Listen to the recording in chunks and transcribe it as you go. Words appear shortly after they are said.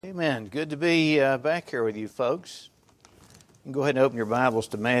Amen. Good to be back here with you folks. You can go ahead and open your Bibles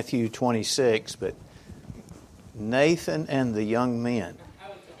to Matthew 26, but Nathan and the young men.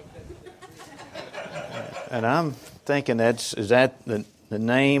 And I'm thinking is that the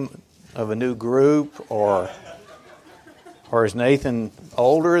name of a new group, or is Nathan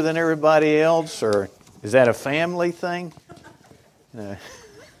older than everybody else, or is that a family thing?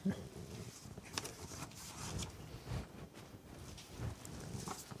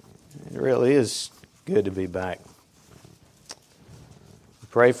 It really is good to be back.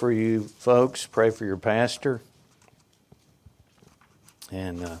 Pray for you folks. Pray for your pastor.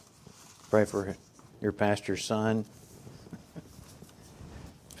 And pray for your pastor's son.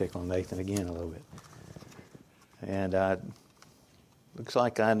 Pick on Nathan again a little bit. And looks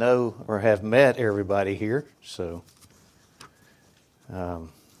like I know or have met everybody here. So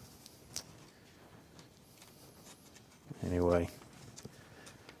anyway.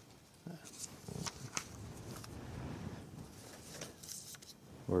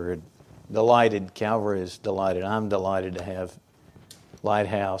 We're delighted, Calvary is delighted. I'm delighted to have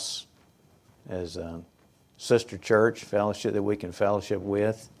Lighthouse as a sister church, fellowship that we can fellowship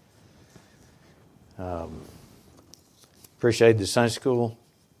with. Appreciate the Sunday school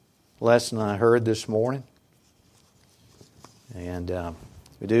lesson I heard this morning. And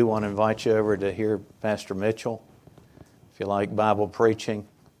we do want to invite you over to hear Pastor Mitchell. If you like Bible preaching,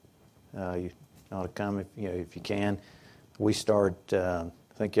 you ought to come if you can. We start...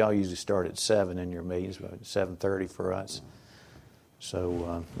 I think y'all usually start at 7 in your meetings, but 7:30 for us.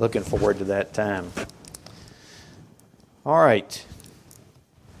 So looking forward to that time. All right.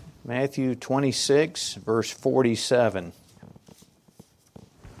 Matthew 26, verse 47.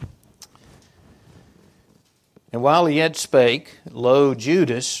 And while he yet spake, lo,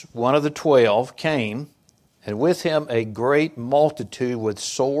 Judas, one of the 12, came, and with him a great multitude with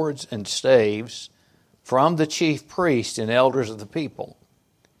swords and staves from the chief priests and elders of the people.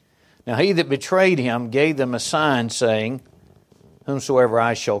 Now he that betrayed him gave them a sign, saying, Whomsoever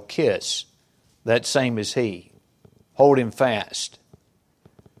I shall kiss, that same is he. Hold him fast.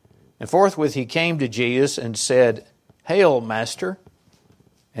 And forthwith he came to Jesus and said, Hail, Master,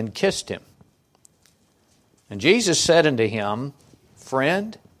 and kissed him. And Jesus said unto him,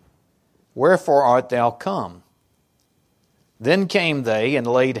 Friend, wherefore art thou come? Then came they and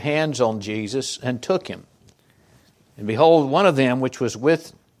laid hands on Jesus and took him. And behold, one of them which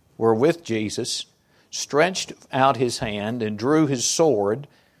were with Jesus, stretched out his hand and drew his sword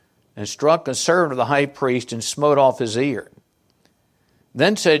and struck a servant of the high priest and smote off his ear.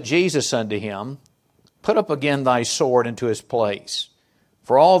 Then said Jesus unto him, Put up again thy sword into his place,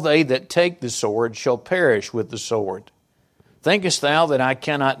 for all they that take the sword shall perish with the sword. Thinkest thou that I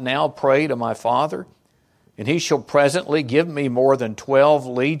cannot now pray to my Father, and he shall presently give me more than 12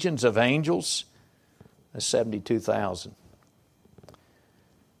 legions of angels? That's 72,000.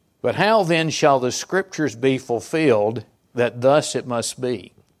 But how then shall the Scriptures be fulfilled, that thus it must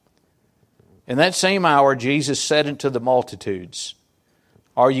be? In that same hour Jesus said unto the multitudes,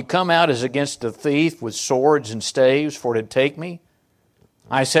 Are you come out as against a thief with swords and staves for to take me?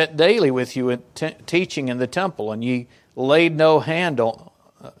 I sat daily with you teaching in the temple, and ye laid no hold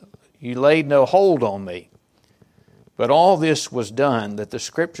on me. But all this was done that the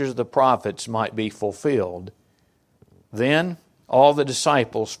Scriptures of the prophets might be fulfilled. Then all the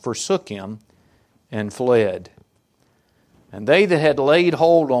disciples forsook him and fled. And they that had laid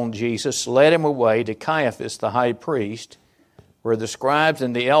hold on Jesus led him away to Caiaphas the high priest, where the scribes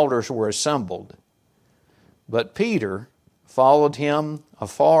and the elders were assembled. But Peter followed him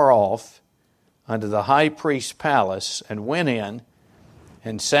afar off unto the high priest's palace, and went in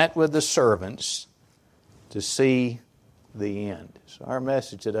and sat with the servants to see the end. So our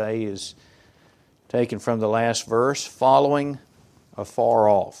message today is taken from the last verse, following afar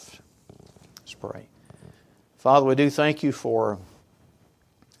off. Let's pray. Father, we do thank you for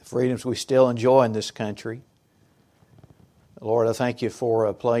the freedoms we still enjoy in this country. Lord, I thank you for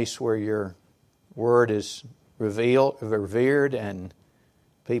a place where your word is revered, and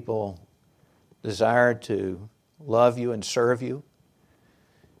people desire to love you and serve you.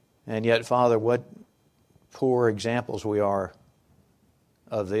 And yet, Father, what poor examples we are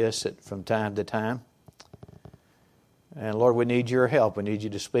of this from time to time. And Lord, we need your help. We need you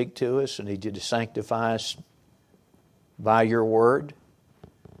to speak to us. We need you to sanctify us by your word.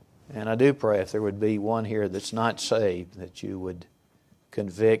 And I do pray if there would be one here that's not saved, that you would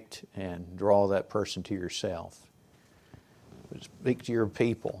convict and draw that person to yourself. Speak to your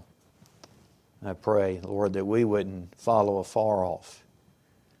people. I pray, Lord, that we wouldn't follow afar off.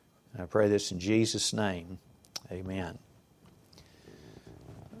 I pray this in Jesus' name. Amen.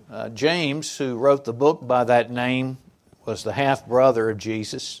 James, who wrote the book by that name, was the half-brother of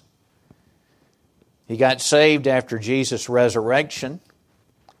Jesus. He got saved after Jesus' resurrection.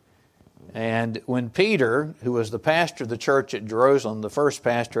 And when Peter, who was the pastor of the church at Jerusalem, the first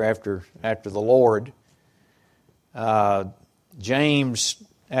pastor after the Lord, James,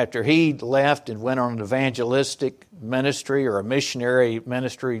 after he left and went on an evangelistic ministry or a missionary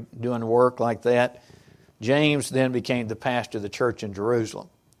ministry doing work like that, James then became the pastor of the church in Jerusalem.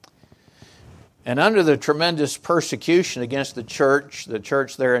 And under the tremendous persecution against the church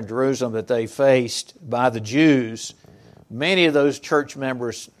there in Jerusalem that they faced by the Jews, many of those church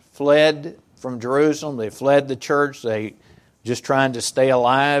members fled from Jerusalem. They fled the church. They just trying to stay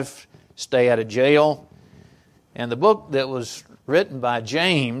alive, stay out of jail. And the book that was written by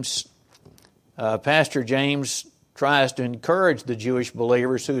James, Pastor James, tries to encourage the Jewish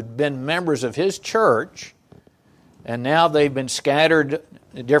believers who had been members of his church, and now they've been scattered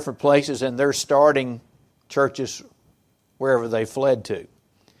in different places, and they're starting churches wherever they fled to.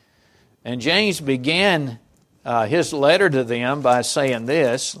 And James began his letter to them by saying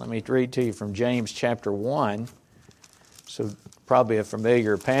this. Let me read to you from James chapter 1. So probably a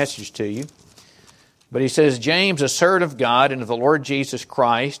familiar passage to you. But he says, James, a servant of God and of the Lord Jesus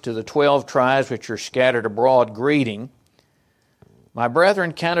Christ, to the 12 tribes which are scattered abroad, greeting. My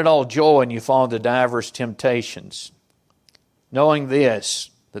brethren, count it all joy when you fall into divers temptations, knowing this,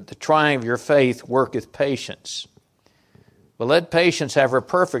 that the trying of your faith worketh patience. But let patience have her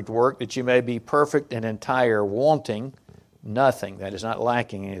perfect work, that you may be perfect and entire, wanting nothing, that is, not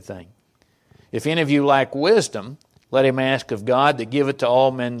lacking anything. If any of you lack wisdom, let him ask of God, that giveth to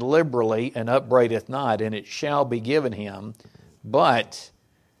all men liberally, and upbraideth not, and it shall be given him. But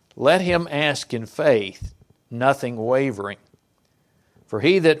let him ask in faith, nothing wavering. For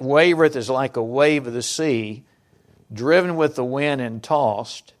he that wavereth is like a wave of the sea, driven with the wind and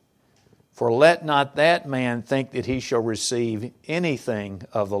tossed. For let not that man think that he shall receive anything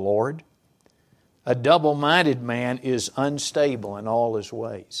of the Lord. A double-minded man is unstable in all his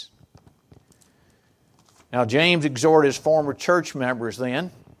ways. Now, James exhorted his former church members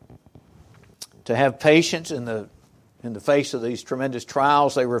then to have patience in the face of these tremendous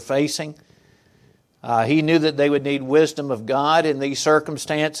trials they were facing. He knew that they would need wisdom of God in these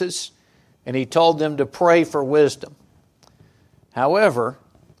circumstances, and he told them to pray for wisdom. However,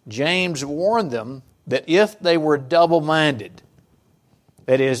 James warned them that if they were double-minded,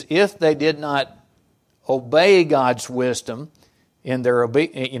 that is, if they did not obey God's wisdom in their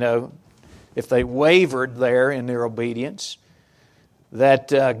if they wavered there in their obedience,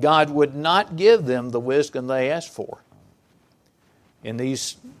 that God would not give them the wisdom they asked for. In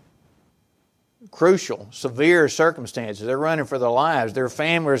these crucial, severe circumstances, they're running for their lives, their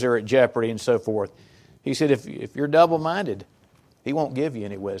families are at jeopardy and so forth. He said, if you're double-minded, he won't give you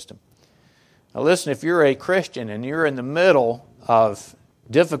any wisdom. Now listen, if you're a Christian and you're in the middle of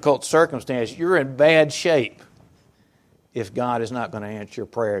difficult circumstances, you're in bad shape if God is not going to answer your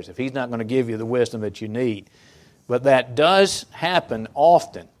prayers, if He's not going to give you the wisdom that you need. But that does happen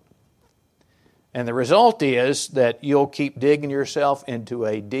often. And the result is that you'll keep digging yourself into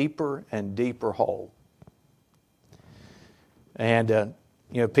a deeper and deeper hole. And,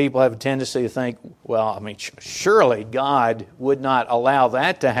 people have a tendency to think, well, surely God would not allow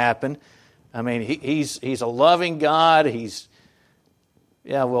that to happen. He's a loving God. Let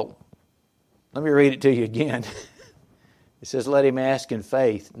me read it to you again. It says, let him ask in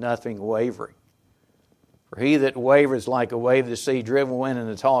faith, nothing wavering. For he that wavers like a wave of the sea, driven wind and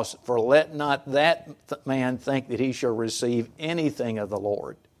the toss. For let not that man think that he shall receive anything of the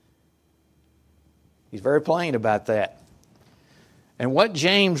Lord. He's very plain about that. And what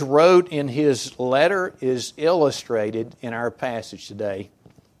James wrote in his letter is illustrated in our passage today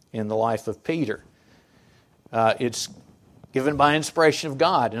in the life of Peter. It's given by inspiration of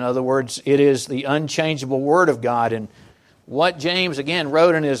God. In other words, it is the unchangeable Word of God. And what James, again,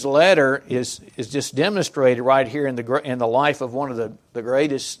 wrote in his letter is just demonstrated right here in the life of one of the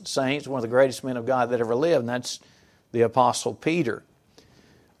greatest saints, one of the greatest men of God that ever lived, and that's the Apostle Peter.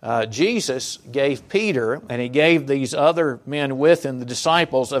 Jesus gave Peter, and he gave these other men with him, the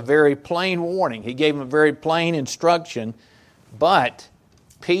disciples, a very plain warning. He gave them a very plain instruction, but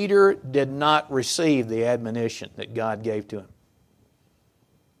Peter did not receive the admonition that God gave to him.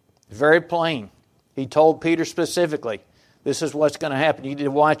 Very plain. He told Peter specifically, this is what's going to happen. You need to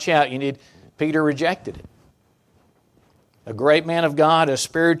watch out. Peter rejected it. A great man of God, a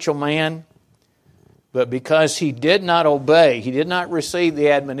spiritual man, but because he did not obey, he did not receive the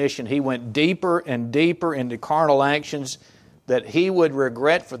admonition, he went deeper and deeper into carnal actions that he would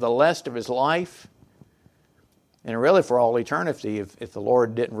regret for the rest of his life. and really for all eternity if the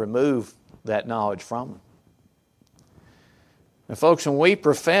Lord didn't remove that knowledge from them. And folks, when we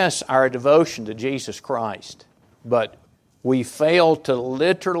profess our devotion to Jesus Christ, but we fail to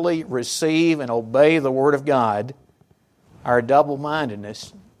literally receive and obey the Word of God, our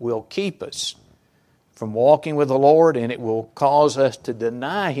double-mindedness will keep us from walking with the Lord, and it will cause us to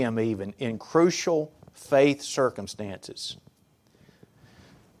deny Him even in crucial faith circumstances.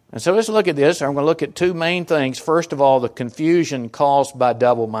 And so let's look at this. I'm going to look at two main things. First of all, the confusion caused by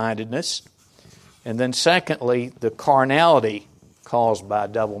double-mindedness. And then secondly, the carnality caused by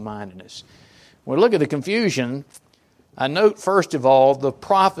double-mindedness. When we look at the confusion, I note first of all the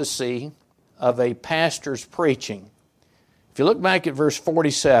prophecy of a pastor's preaching. If you look back at verse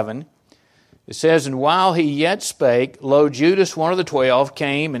 47, it says, "And while he yet spake, lo, Judas, one of the 12,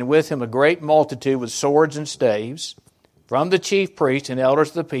 came, and with him a great multitude with swords and staves, from the chief priests and elders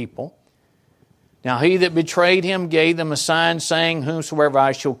of the people. Now he that betrayed him gave them a sign, saying, Whomsoever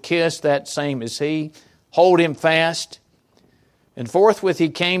I shall kiss, that same is he. Hold him fast. And forthwith he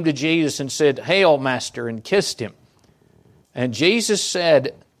came to Jesus and said, Hail, Master, and kissed him. And Jesus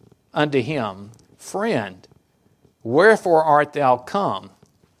said unto him, Friend, wherefore art thou come?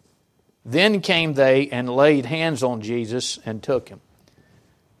 Then came they and laid hands on Jesus and took him."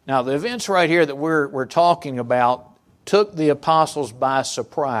 Now the events right here that we're talking about took the apostles by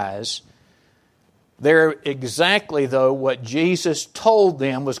surprise. They're exactly, though, what Jesus told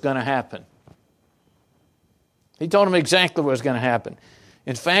them was going to happen. He told them exactly what was going to happen.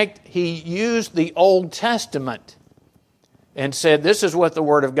 In fact, He used the Old Testament and said, this is what the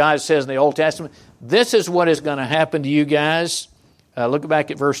Word of God says in the Old Testament. This is what is going to happen to you guys. Look back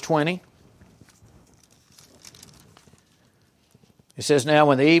at verse 20. It says, "Now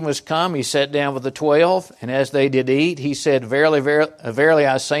when the evening was come, He sat down with the 12, and as they did eat, He said, Verily, verily,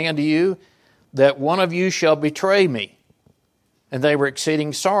 I say unto you, that one of you shall betray me. And they were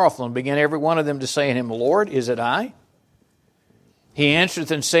exceeding sorrowful, and began every one of them to say unto Him, Lord, is it I? He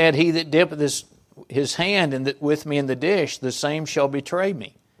answereth and said, He that dippeth his hand with me in the dish, the same shall betray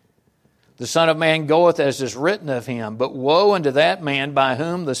me. The Son of Man goeth as is written of Him, but woe unto that man by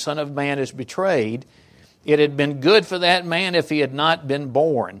whom the Son of Man is betrayed. It had been good for that man if he had not been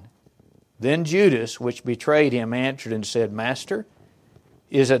born. Then Judas, which betrayed Him, answered and said, Master,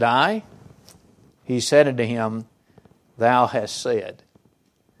 is it I? He said unto him, Thou hast said."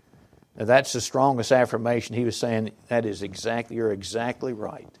 Now that's the strongest affirmation. He was saying, you're exactly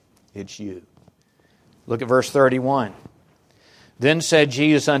right. It's you. Look at verse 31. "Then said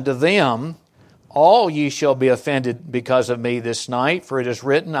Jesus unto them, All ye shall be offended because of me this night, for it is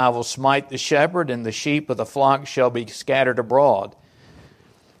written, I will smite the shepherd, and the sheep of the flock shall be scattered abroad.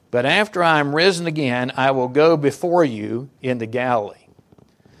 But after I am risen again, I will go before you into Galilee."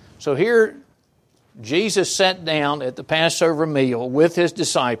 So here, Jesus sat down at the Passover meal with His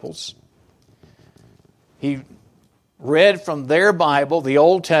disciples. He read from their Bible, the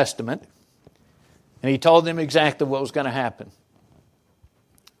Old Testament, and He told them exactly what was going to happen.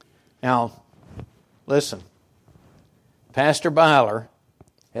 Now, listen, Pastor Byler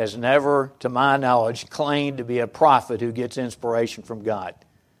has never, to my knowledge, claimed to be a prophet who gets inspiration from God.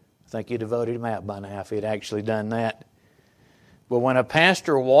 I think you'd have voted him out by now if he had actually done that. But when a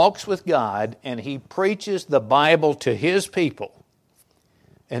pastor walks with God and he preaches the Bible to his people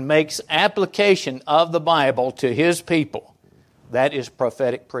and makes application of the Bible to his people, that is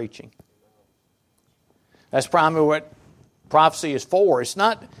prophetic preaching. That's primarily what prophecy is for. It's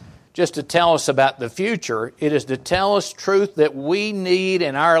not just to tell us about the future. It is to tell us truth that we need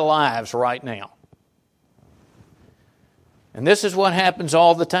in our lives right now. And this is what happens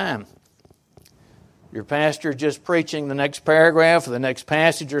all the time. Your pastor just preaching the next paragraph or the next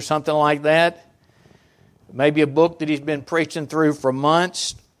passage or something like that. Maybe a book that he's been preaching through for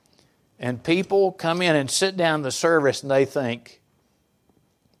months. And people come in and sit down in the service and they think,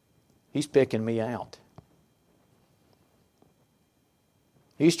 he's picking me out.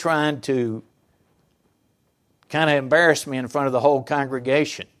 He's trying to kind of embarrass me in front of the whole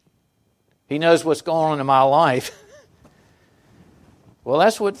congregation. He knows what's going on in my life. Well,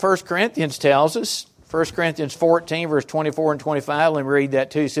 that's what 1 Corinthians tells us. 1 Corinthians 14, verse 24 and 25. Let me read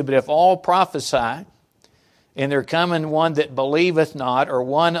that too. He said, "But if all prophesy, and there cometh one that believeth not, or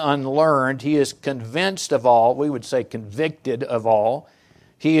one unlearned, he is convinced of all," we would say convicted of all,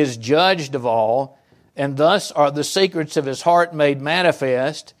 "he is judged of all, and thus are the secrets of his heart made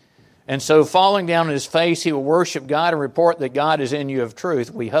manifest. And so falling down on his face, he will worship God and report that God is in you of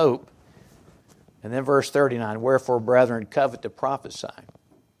truth," we hope. And then verse 39, "Wherefore, brethren, covet to prophesy."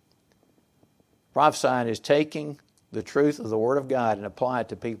 Prophesying is taking the truth of the Word of God and apply it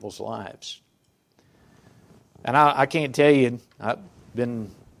to people's lives. And I can't tell you, I've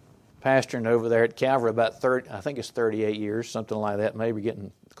been pastoring over there at Calvary about 38 years, something like that, maybe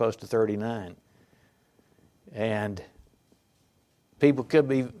getting close to 39. And people could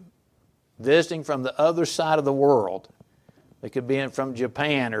be visiting from the other side of the world. They could be in from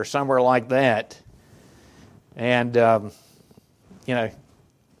Japan or somewhere like that. And, the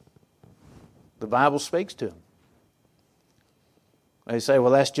Bible speaks to them. They say,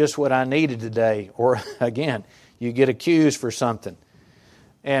 well, that's just what I needed today. Or, again, you get accused for something.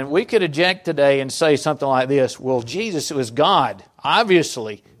 And we could object today and say something like this, well, Jesus was God.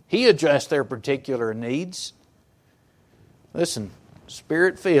 Obviously, He addressed their particular needs. Listen,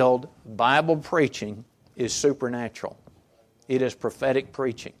 Spirit-filled Bible preaching is supernatural. It is prophetic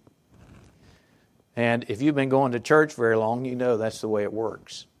preaching. And if you've been going to church very long, you know that's the way it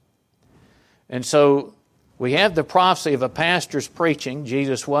works. And so we have the prophecy of a pastor's preaching.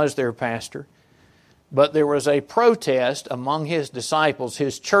 Jesus was their pastor. But there was a protest among His disciples,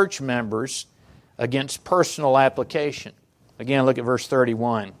 His church members, against personal application. Again, look at verse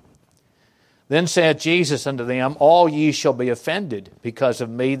 31. Then saith Jesus unto them, all ye shall be offended because of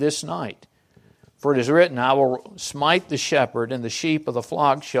me this night. For it is written, I will smite the shepherd, and the sheep of the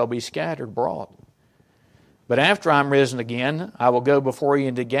flock shall be scattered abroad. But after I am risen again, I will go before you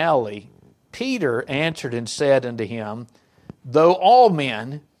into Galilee. Peter answered and said unto him, though all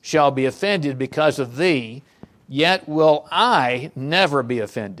men shall be offended because of thee, yet will I never be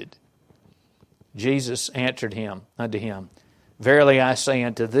offended. Jesus answered unto him, verily I say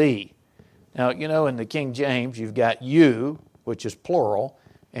unto thee. Now, in the King James, you've got you, which is plural,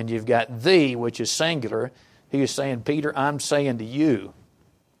 and you've got thee, which is singular. He was saying, Peter, I'm saying to you,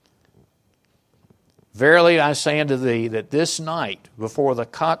 verily I say unto thee, that this night before the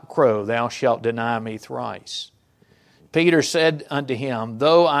cock crow thou shalt deny me thrice. Peter said unto him,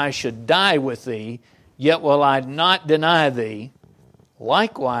 though I should die with thee, yet will I not deny thee.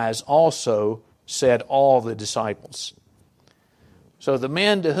 Likewise also said all the disciples. So the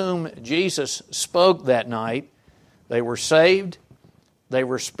men to whom Jesus spoke that night, they were saved, they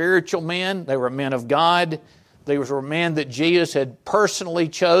were spiritual men, they were men of God, they were men that Jesus had personally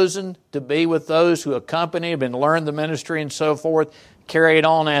chosen to be with those who accompanied him and learned the ministry and so forth, carried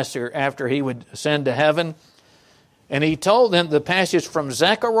on after he would ascend to heaven. And he told them the passage from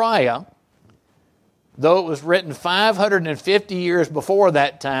Zechariah, though it was written 550 years before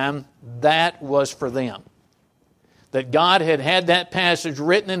that time, that was for them. That God had that passage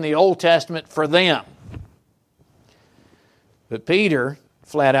written in the Old Testament for them. But Peter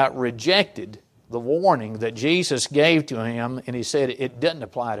flat out rejected the warning that Jesus gave to him, and he said, it doesn't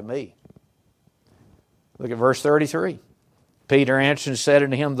apply to me. Look at verse 33. Peter answered and said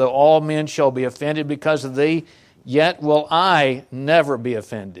unto him, though all men shall be offended because of thee, yet will I never be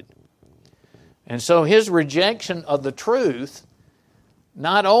offended. And so his rejection of the truth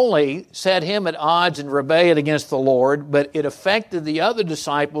not only set him at odds and rebellion against the Lord, but it affected the other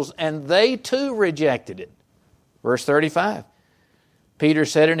disciples, and they too rejected it. Verse 35. Peter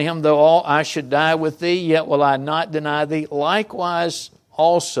said unto him, though all I should die with thee, yet will I not deny thee. Likewise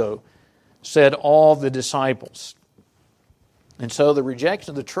also said all the disciples. And so the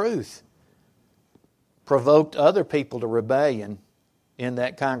rejection of the truth provoked other people to rebellion in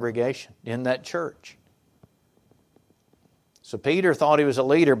that congregation, in that church. So Peter thought he was a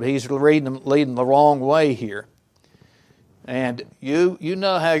leader, but he's leading the wrong way here. And you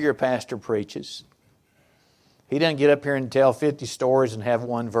know how your pastor preaches. He doesn't get up here and tell 50 stories and have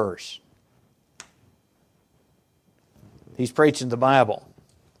one verse. He's preaching the Bible.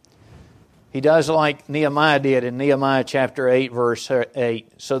 He does like Nehemiah did in Nehemiah chapter 8, verse 8.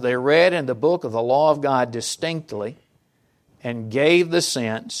 So they read in the book of the law of God distinctly and gave the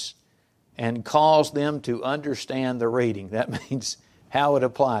sense and caused them to understand the reading. That means how it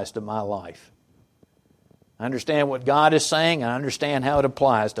applies to my life. I understand what God is saying. I understand how it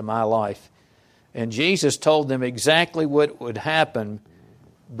applies to my life. And Jesus told them exactly what would happen.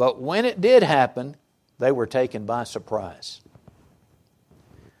 But when it did happen, they were taken by surprise.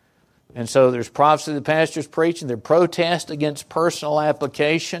 And so there's prophecy the pastor's preaching. There's protest against personal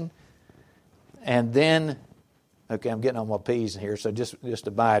application. And then, okay, I'm getting on my P's here, so just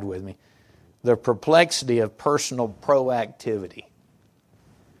abide with me. The perplexity of personal proactivity.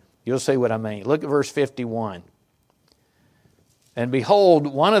 You'll see what I mean. Look at verse 51. And behold,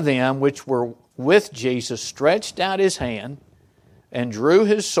 one of them which were with Jesus stretched out his hand and drew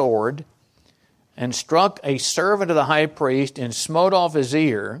his sword and struck a servant of the high priest and smote off his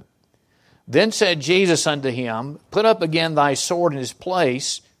ear. Then said Jesus unto him, put up again thy sword in his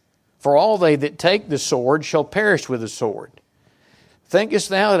place, for all they that take the sword shall perish with the sword. Thinkest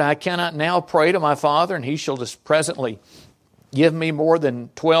thou that I cannot now pray to my Father, and he shall presently give me more than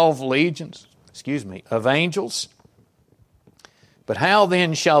 12 legions, of angels? But how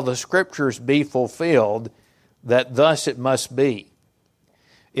then shall the Scriptures be fulfilled, that thus it must be?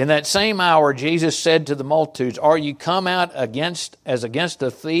 In that same hour Jesus said to the multitudes, Are you come out as against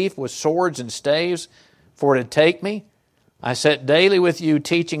a thief with swords and staves for to take me? I sat daily with you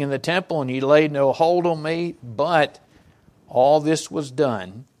teaching in the temple, and ye laid no hold on me. But all this was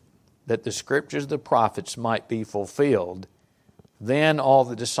done, that the Scriptures of the prophets might be fulfilled. Then all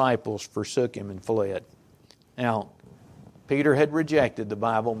the disciples forsook him and fled. Now, Peter had rejected the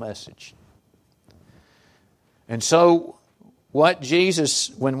Bible message. And so,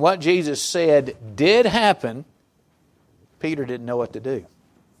 when what Jesus said did happen, Peter didn't know what to do.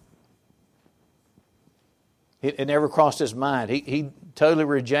 It never crossed his mind. He totally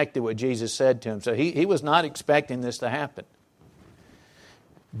rejected what Jesus said to him. So he was not expecting this to happen.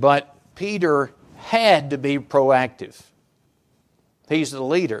 But Peter had to be proactive. He's the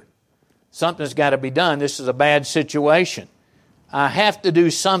leader. Something's got to be done. This is a bad situation. I have to do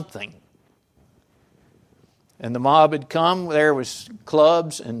something. And the mob had come. There was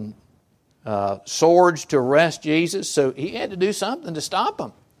clubs and swords to arrest Jesus. So he had to do something to stop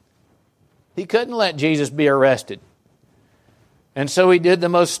them. He couldn't let Jesus be arrested. And so he did the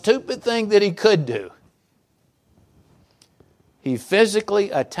most stupid thing that he could do. He physically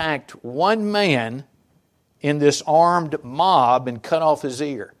attacked one man in this armed mob and cut off his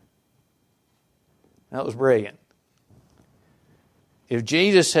ear. That was brilliant. If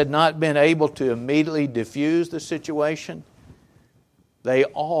Jesus had not been able to immediately diffuse the situation, they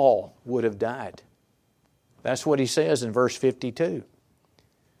all would have died. That's what he says in verse 52.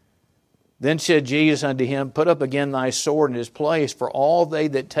 Then said Jesus unto him, Put up again thy sword in his place, for all they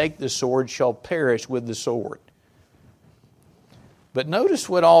that take the sword shall perish with the sword. But notice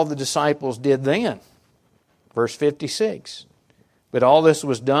what all the disciples did then. Verse 56. But all this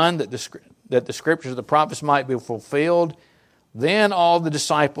was done that the Scriptures of the prophets might be fulfilled. Then all the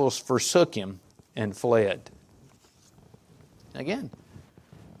disciples forsook him and fled. Again,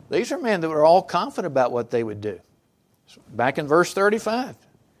 these are men that were all confident about what they would do. Back in verse 35.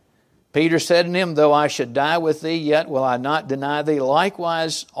 Peter said unto him, Though I should die with thee, yet will I not deny thee.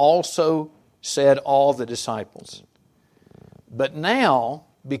 Likewise also said all the disciples. But now,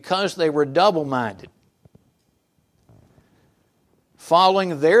 because they were double-minded,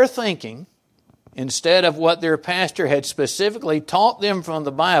 following their thinking, instead of what their pastor had specifically taught them from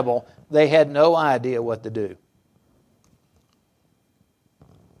the Bible, they had no idea what to do.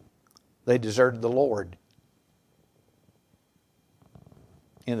 They deserted the Lord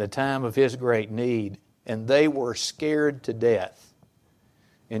in the time of His great need, and they were scared to death.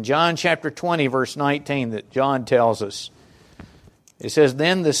 In John chapter 20, verse 19, that John tells us, it says,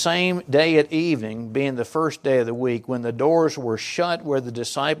 Then the same day at evening, being the first day of the week, when the doors were shut where the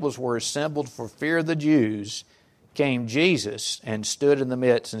disciples were assembled for fear of the Jews, came Jesus and stood in the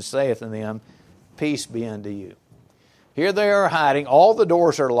midst and saith unto them, Peace be unto you. Here they are hiding. All the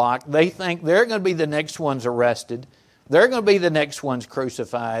doors are locked. They think they're going to be the next ones arrested. They're going to be the next ones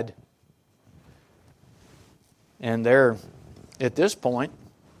crucified. And they're, at this point,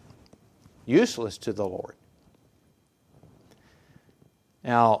 useless to the Lord.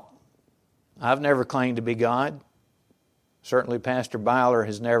 Now, I've never claimed to be God. Certainly Pastor Byler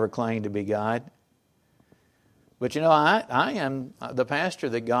has never claimed to be God. But you know, I am the pastor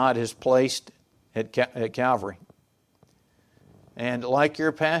that God has placed at Calvary. And like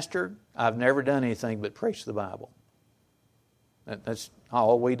your pastor, I've never done anything but preach the Bible. That's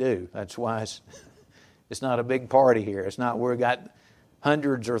all we do. That's why it's not a big party here. It's not we've got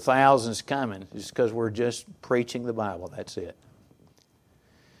hundreds or thousands coming. It's because we're just preaching the Bible. That's it.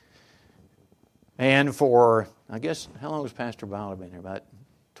 And for, I guess, how long has Pastor Byler been here? About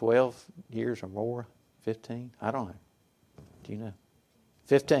 12 years or more? 15? I don't know. Do you know?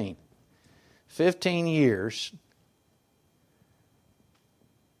 15. 15 years.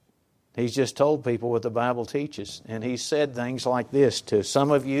 He's just told people what the Bible teaches. And he's said things like this to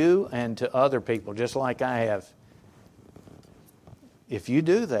some of you and to other people, just like I have. If you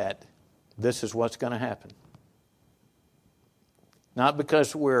do that, this is what's going to happen. Not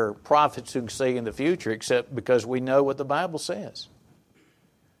because we're prophets who can see in the future, except because we know what the Bible says.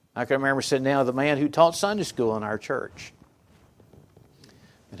 I can remember sitting down with a man who taught Sunday school in our church.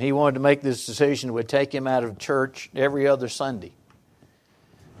 And he wanted to make this decision that would take him out of church every other Sunday.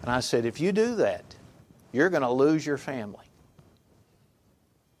 And I said, if you do that, you're going to lose your family.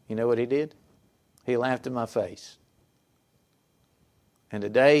 You know what he did? He laughed in my face. And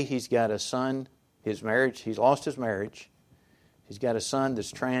today he's got a son, his marriage, he's lost his marriage. He's got a son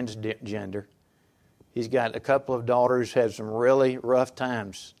that's transgender. He's got a couple of daughters who have some really rough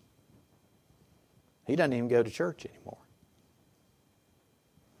times. He doesn't even go to church anymore.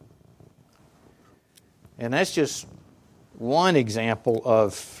 And that's just one example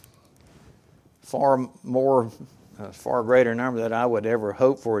of far greater number than I would ever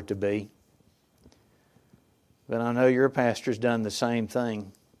hope for it to be. But I know your pastor's done the same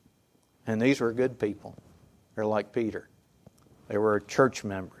thing. And these were good people. They're like Peter. They were church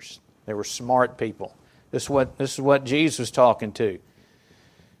members. They were smart people. This is what Jesus was talking to.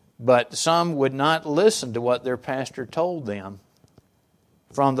 But some would not listen to what their pastor told them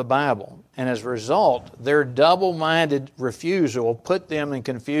from the Bible. And as a result, their double-minded refusal put them in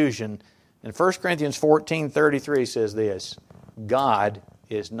confusion. And 1 Corinthians 14:33 says this, God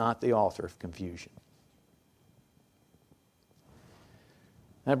is not the author of confusion.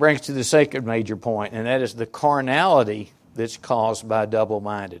 That brings to the second major point, and that is the carnality that's caused by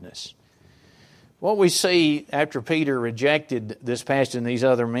double-mindedness. What we see after Peter rejected this passage and these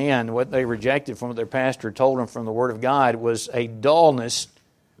other men, what they rejected from what their pastor told them from the Word of God was a dullness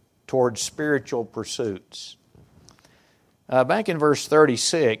towards spiritual pursuits. Back in verse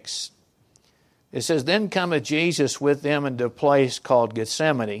 36, it says, Then cometh Jesus with them into a place called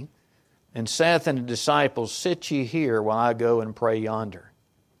Gethsemane, and saith unto the disciples, Sit ye here while I go and pray yonder.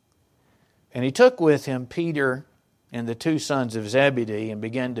 And he took with him Peter and the two sons of Zebedee, and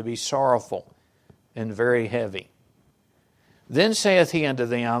began to be sorrowful and very heavy. Then saith he unto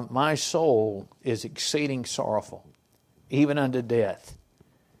them, My soul is exceeding sorrowful, even unto death.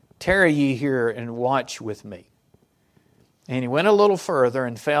 Tarry ye here and watch with me. And he went a little further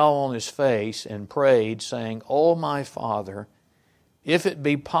and fell on his face and prayed, saying, O my Father, if it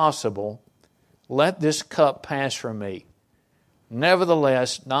be possible, let this cup pass from me.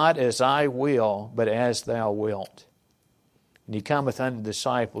 Nevertheless, not as I will, but as thou wilt. And he cometh unto the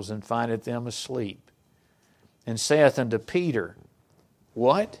disciples, and findeth them asleep, and saith unto Peter,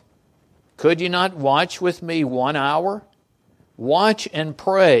 What? Could ye not watch with me 1 hour? Watch and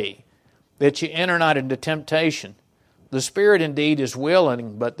pray, that ye enter not into temptation. The spirit indeed is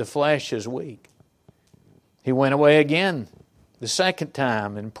willing, but the flesh is weak. He went away again the second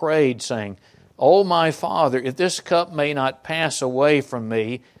time, and prayed, saying, O my Father, if this cup may not pass away from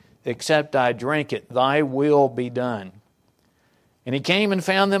me, except I drink it, thy will be done. And he came and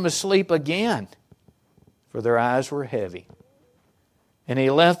found them asleep again, for their eyes were heavy. And he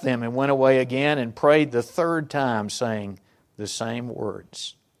left them and went away again and prayed the third time, saying the same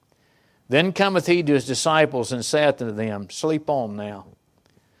words. Then cometh he to his disciples and saith unto them, Sleep on now,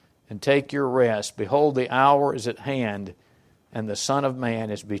 and take your rest. Behold, the hour is at hand, and the Son of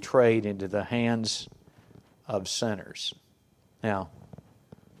Man is betrayed into the hands of sinners. Now,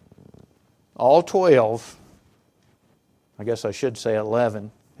 all 12, I guess I should say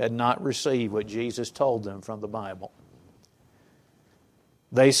 11, had not received what Jesus told them from the Bible.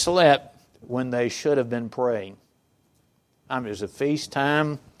 They slept when they should have been praying. I mean, it was a feast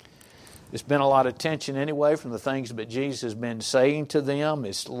time. There's been a lot of tension anyway from the things that Jesus has been saying to them.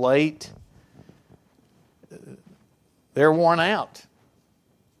 It's late. They're worn out.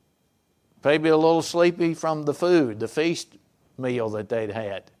 Maybe a little sleepy from the food, the feast meal that they'd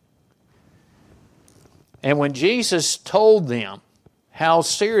had. And when Jesus told them how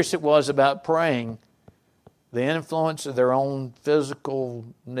serious it was about praying, the influence of their own physical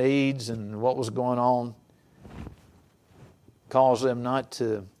needs and what was going on caused them not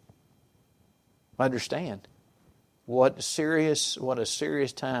to understand what a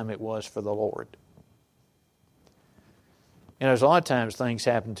serious time it was for the Lord. You know, there's a lot of times things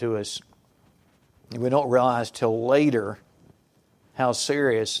happen to us and we don't realize till later how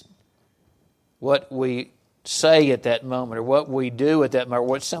serious what we say at that moment or what we do at that moment, or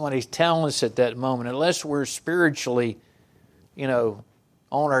what somebody's telling us at that moment, unless we're spiritually, on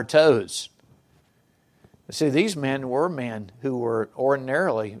our toes. See, these men were men who were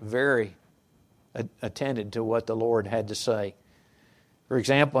ordinarily very attentive to what the Lord had to say. For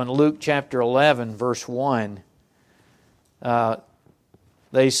example, in Luke chapter 11, verse 1,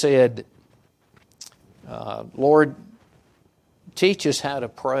 they said, Lord, teach us how to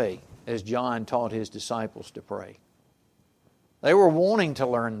pray, as John taught his disciples to pray. They were wanting to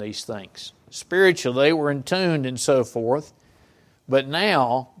learn these things. Spiritually, they were in tune and so forth. But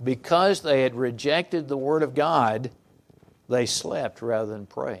now, because they had rejected the Word of God, they slept rather than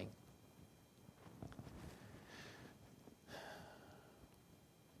praying.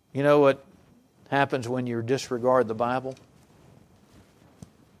 You know what happens when you disregard the Bible?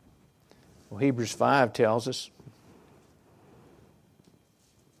 Well, Hebrews 5 tells us.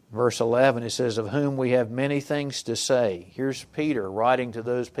 Verse 11, it says, of whom we have many things to say. Here's Peter writing to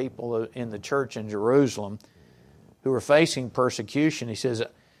those people in the church in Jerusalem who are facing persecution. He says,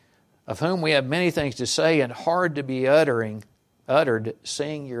 of whom we have many things to say and hard to be uttered,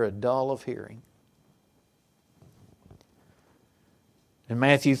 seeing you're dull of hearing. In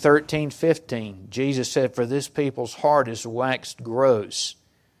Matthew 13:15, Jesus said, for this people's heart is waxed gross,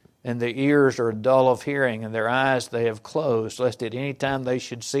 and their ears are dull of hearing, and their eyes they have closed, lest at any time they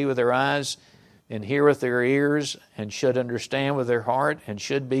should see with their eyes, and hear with their ears, and should understand with their heart, and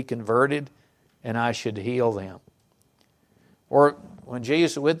should be converted, and I should heal them. Or when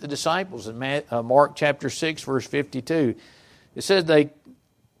Jesus was with the disciples in Mark chapter 6, verse 52, it says they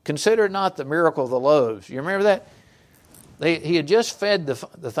considered not the miracle of the loaves. You remember that? He had just fed the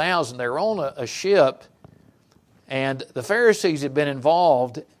 1,000. They were on a ship, and the Pharisees had been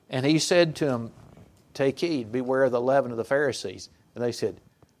involved, and he said to them, take heed, beware of the leaven of the Pharisees. And they said,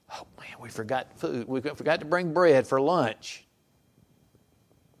 oh man, we forgot food. We forgot to bring bread for lunch.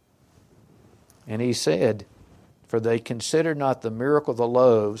 And he said, for they considered not the miracle of the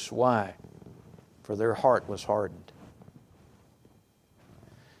loaves. Why? For their heart was hardened.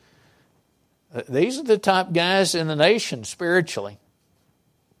 These are the top guys in the nation spiritually.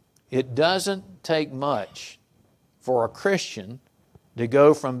 It doesn't take much for a Christian to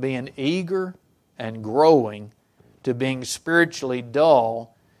go from being eager and growing to being spiritually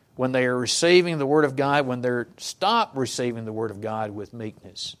dull when they are receiving the Word of God, when they're stopped receiving the Word of God with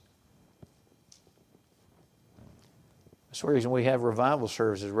meekness. That's the reason we have revival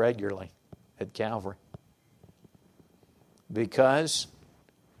services regularly at Calvary. Because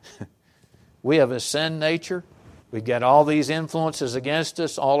we have a sin nature. We've got all these influences against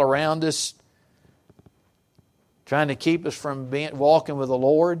us, all around us, trying to keep us from walking with the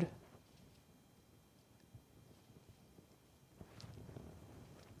Lord.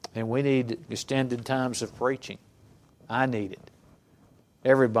 And we need extended times of preaching. I need it.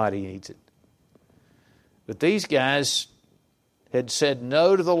 Everybody needs it. But these guys had said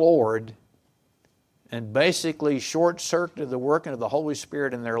no to the Lord and basically short-circuited the working of the Holy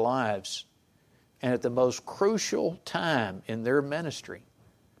Spirit in their lives. And at the most crucial time in their ministry,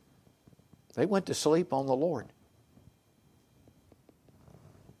 they went to sleep on the Lord.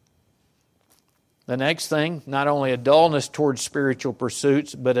 The next thing, not only a dullness towards spiritual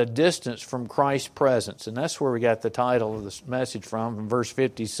pursuits, but a distance from Christ's presence. And that's where we got the title of this message from verse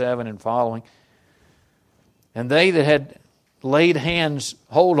 57 and following. And they that had laid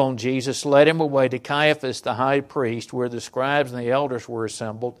hold on Jesus led him away to Caiaphas the high priest, where the scribes and the elders were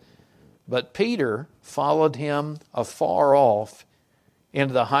assembled. But Peter followed him afar off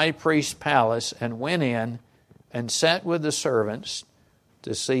into the high priest's palace and went in and sat with the servants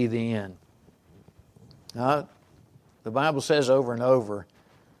to see the end. Now, the Bible says over and over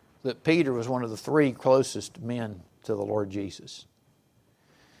that Peter was one of the three closest men to the Lord Jesus.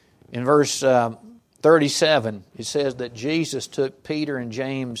 In verse 37, it says that Jesus took Peter and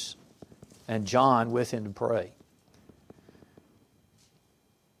James and John with him to pray.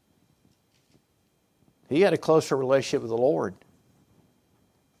 He had a closer relationship with the Lord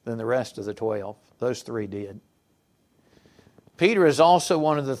than the rest of the 12. Those three did. Peter is also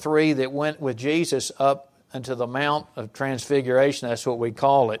one of the three that went with Jesus up into the Mount of Transfiguration, that's what we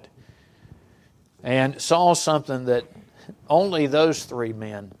call it, and saw something that only those three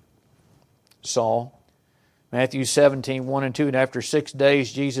men saw. Matthew 17, 1 and 2, and after 6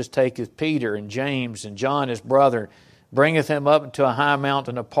 days Jesus taketh Peter and James and John his brother, bringeth him up into a high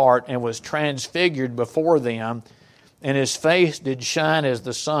mountain apart, and was transfigured before them, and his face did shine as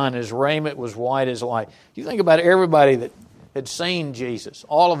the sun, his raiment was white as light. You think about everybody that had seen Jesus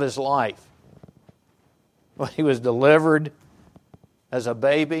all of his life. When he was delivered as a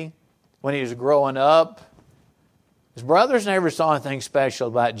baby, when he was growing up, his brothers never saw anything special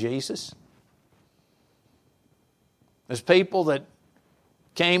about Jesus. There's people that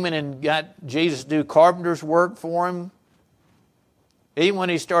came in and got Jesus to do carpenter's work for him. Even when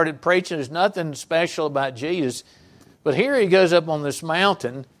he started preaching, there's nothing special about Jesus. But here he goes up on this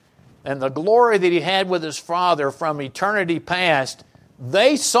mountain, and the glory that he had with his Father from eternity past,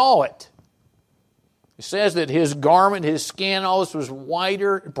 they saw it. It says that his garment, his skin, all this was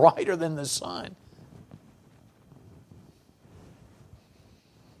brighter than the sun.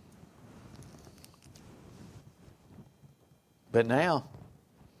 But now,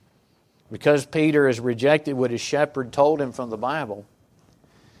 because Peter has rejected what his shepherd told him from the Bible,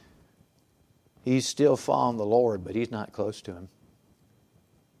 he's still following the Lord, but he's not close to him.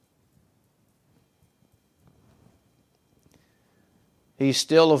 He's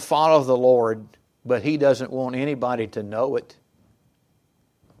still a follower of the Lord, but he doesn't want anybody to know it.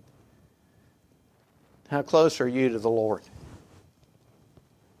 How close are you to the Lord?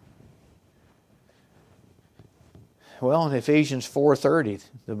 Well, in Ephesians 4:30,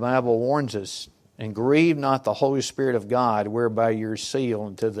 the Bible warns us, and grieve not the Holy Spirit of God, whereby you're sealed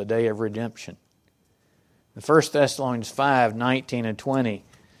unto the day of redemption. In 1 Thessalonians 5:19 and 20,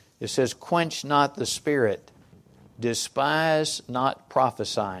 it says, quench not the spirit, despise not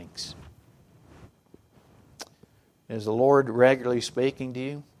prophesying. Is the Lord regularly speaking to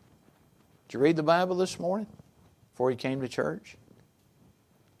you? Did you read the Bible this morning before you came to church?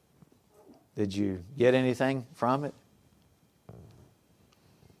 Did you get anything from it?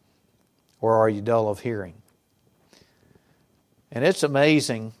 Or are you dull of hearing? And it's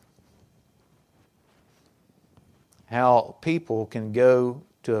amazing how people can go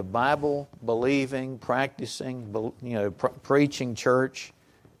to a Bible-believing, practicing, preaching church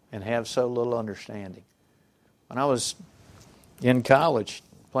and have so little understanding. When I was in college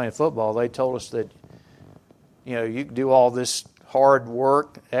playing football, they told us that, you can do all this hard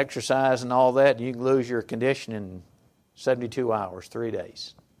work, exercise and all that, and you can lose your condition in 72 hours, 3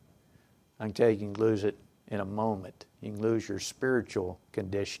 days. I can tell you can lose it in a moment. You can lose your spiritual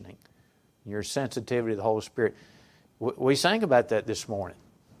conditioning, your sensitivity to the Holy Spirit. We sang about that this morning.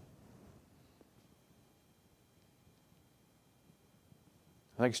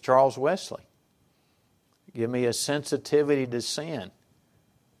 I think it's Charles Wesley. Give me a sensitivity to sin,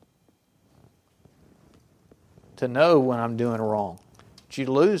 to know when I'm doing wrong. But you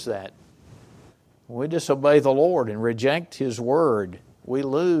lose that. When we disobey the Lord and reject His Word, we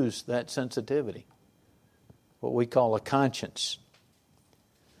lose that sensitivity, what we call a conscience.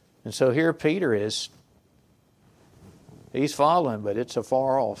 And so here Peter is. He's following, but it's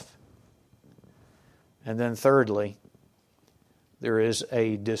afar off. And then thirdly, there is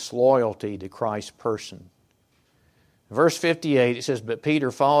a disloyalty to Christ's person. Verse 58, it says, but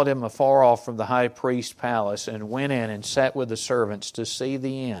Peter followed him afar off from the high priest's palace and went in and sat with the servants to see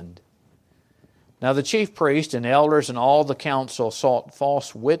the end. Now the chief priest and elders and all the council sought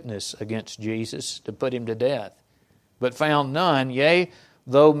false witness against Jesus to put him to death, but found none. Yea,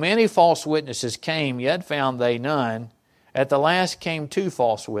 though many false witnesses came, yet found they none. At the last came 2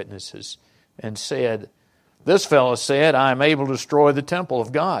 false witnesses and said, this fellow said, I am able to destroy the temple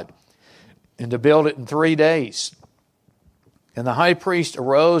of God and to build it in 3 days. And the high priest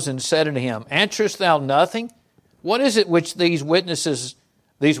arose and said unto him, answerest thou nothing? What is it which these witness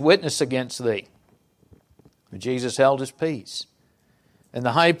against thee? And Jesus held his peace. And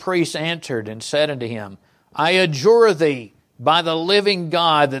the high priest answered and said unto him, I adjure thee by the living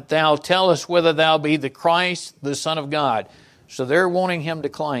God that thou tell us whether thou be the Christ, the Son of God. So they're wanting him to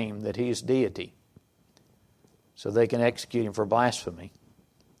claim that he is deity, so they can execute him for blasphemy.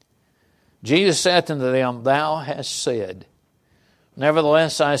 Jesus saith unto them, thou hast said.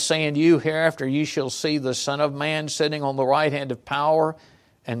 Nevertheless, I say unto you, hereafter ye shall see the Son of Man sitting on the right hand of power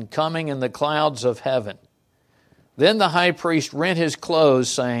and coming in the clouds of heaven. Then the high priest rent his clothes,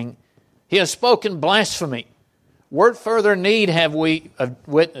 saying, he has spoken blasphemy. What further need have we of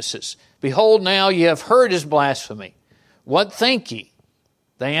witnesses? Behold, now ye have heard his blasphemy. What think ye?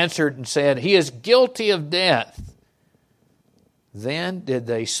 They answered and said, he is guilty of death. Then did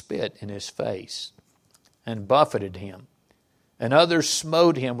they spit in his face and buffeted him. And others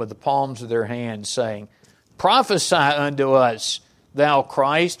smote him with the palms of their hands, saying, prophesy unto us, thou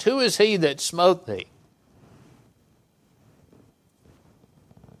Christ, who is he that smote thee?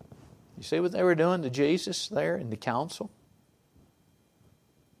 You see what they were doing to Jesus there in the council?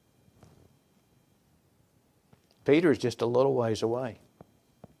 Peter is just a little ways away.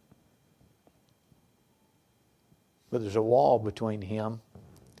 But there's a wall between him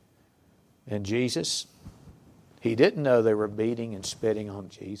and Jesus. He didn't know they were beating and spitting on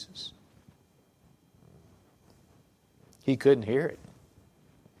Jesus. He couldn't hear it.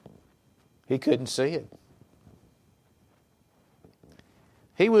 He couldn't see it.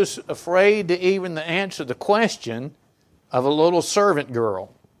 He was afraid to even answer the question of a little servant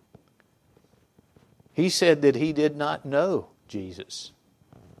girl. He said that he did not know Jesus,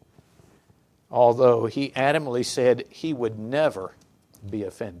 although he adamantly said he would never be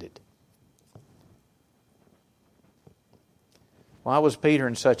offended. Why was Peter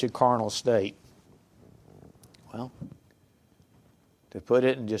in such a carnal state? Well, to put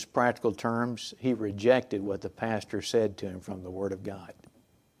it in just practical terms, he rejected what the pastor said to him from the Word of God.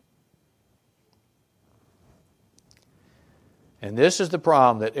 And this is the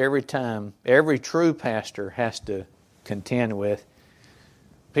problem that every true pastor has to contend with.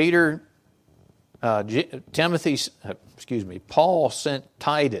 Paul sent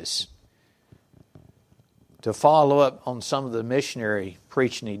Titus to follow up on some of the missionary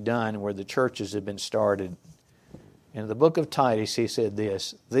preaching he'd done where the churches had been started. In the book of Titus, he said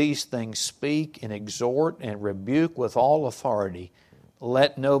this, "These things speak and exhort and rebuke with all authority.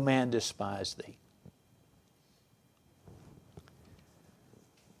 Let no man despise thee."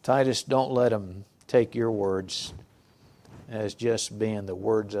 Titus, don't let them take your words as just being the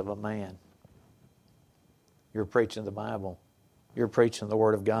words of a man. You're preaching the Bible. You're preaching the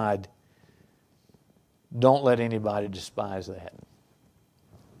Word of God. Don't let anybody despise that.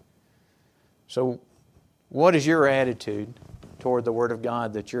 So, what is your attitude toward the Word of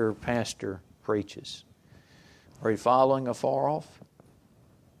God that your pastor preaches? Are you following afar off?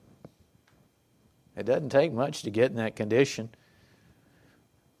 It doesn't take much to get in that condition.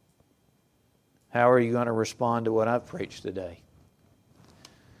 How are you going to respond to what I've preached today?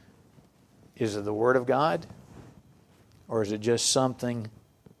 Is it the Word of God? Or is it just something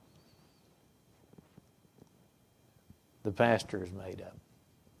the pastor has made up?